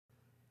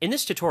In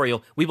this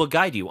tutorial, we will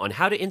guide you on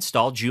how to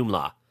install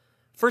Joomla.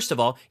 First of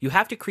all, you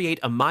have to create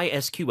a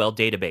MySQL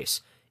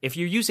database. If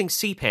you're using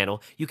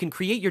cPanel, you can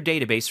create your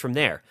database from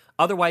there.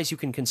 Otherwise, you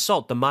can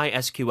consult the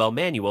MySQL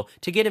manual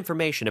to get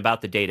information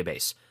about the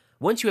database.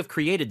 Once you have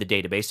created the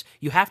database,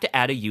 you have to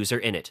add a user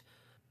in it.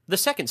 The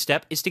second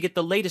step is to get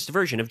the latest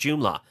version of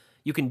Joomla.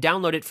 You can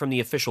download it from the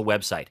official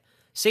website.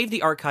 Save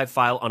the archive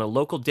file on a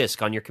local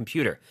disk on your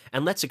computer,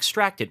 and let's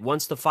extract it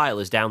once the file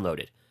is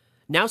downloaded.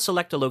 Now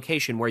select a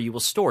location where you will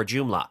store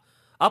Joomla.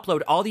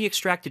 Upload all the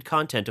extracted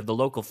content of the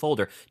local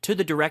folder to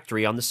the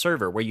directory on the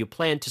server where you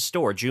plan to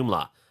store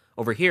Joomla.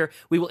 Over here,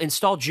 we will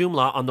install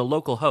Joomla on the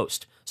local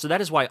host, so that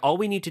is why all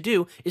we need to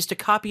do is to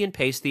copy and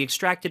paste the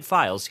extracted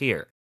files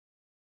here.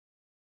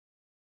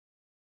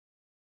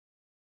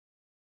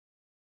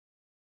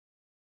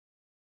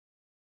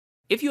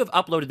 If you have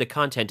uploaded the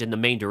content in the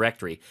main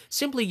directory,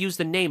 simply use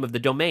the name of the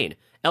domain.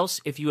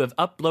 Else, if you have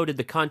uploaded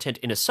the content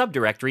in a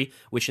subdirectory,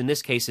 which in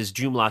this case is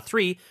Joomla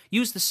 3,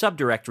 use the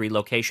subdirectory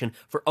location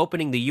for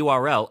opening the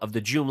URL of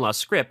the Joomla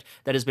script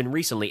that has been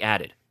recently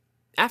added.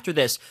 After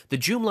this, the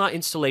Joomla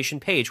installation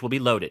page will be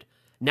loaded.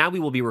 Now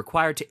we will be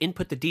required to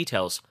input the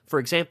details, for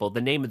example,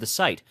 the name of the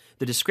site,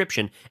 the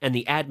description, and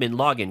the admin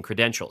login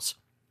credentials.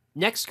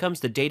 Next comes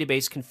the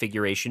database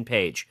configuration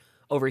page.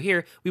 Over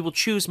here, we will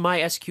choose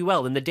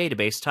MySQL in the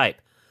database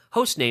type.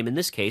 Hostname in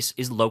this case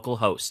is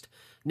localhost.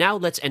 Now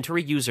let's enter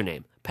a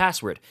username,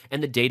 password,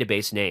 and the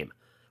database name.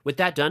 With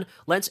that done,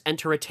 let's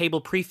enter a table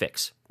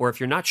prefix, or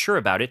if you're not sure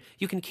about it,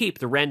 you can keep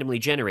the randomly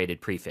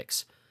generated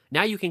prefix.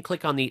 Now you can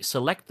click on the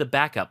Select the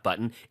Backup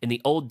button in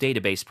the old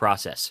database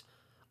process.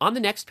 On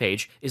the next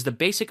page is the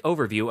basic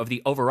overview of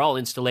the overall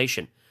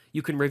installation.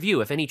 You can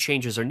review if any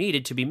changes are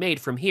needed to be made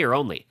from here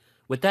only.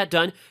 With that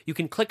done, you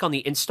can click on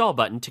the Install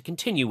button to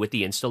continue with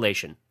the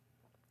installation.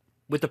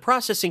 With the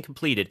processing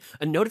completed,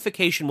 a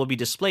notification will be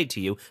displayed to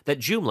you that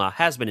Joomla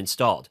has been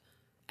installed.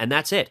 And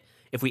that's it.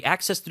 If we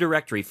access the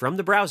directory from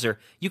the browser,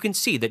 you can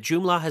see that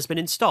Joomla has been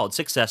installed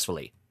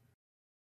successfully.